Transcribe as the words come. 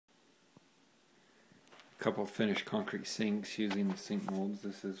couple finished concrete sinks using the sink molds.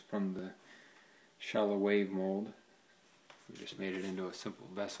 This is from the shallow wave mold. We just made it into a simple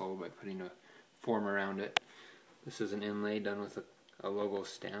vessel by putting a form around it. This is an inlay done with a logo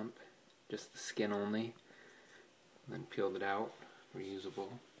stamp, just the skin only, then peeled it out, reusable.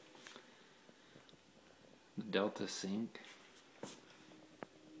 The Delta sink.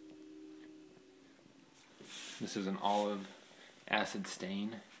 This is an olive acid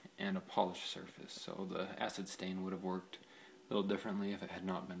stain and a polished surface, so the acid stain would have worked a little differently if it had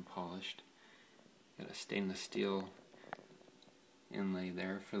not been polished. Got a stainless steel inlay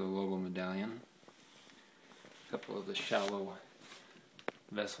there for the logo medallion. A couple of the shallow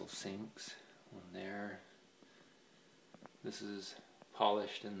vessel sinks, one there. This is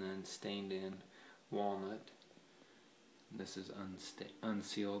polished and then stained in walnut. This is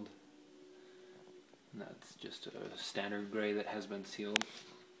unsealed. And that's just a standard gray that has been sealed.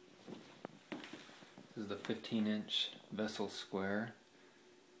 This is the 15-inch vessel square.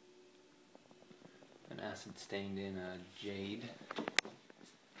 An acid stained in jade.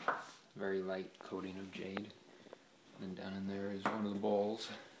 Very light coating of jade. And then down in there is one of the bowls.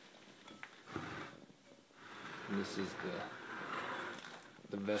 And this is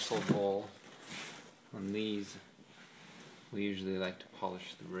the vessel bowl. On these, we usually like to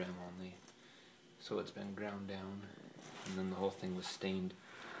polish the rim only. So it's been ground down, and then the whole thing was stained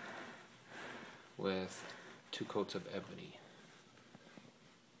with 2 coats of ebony.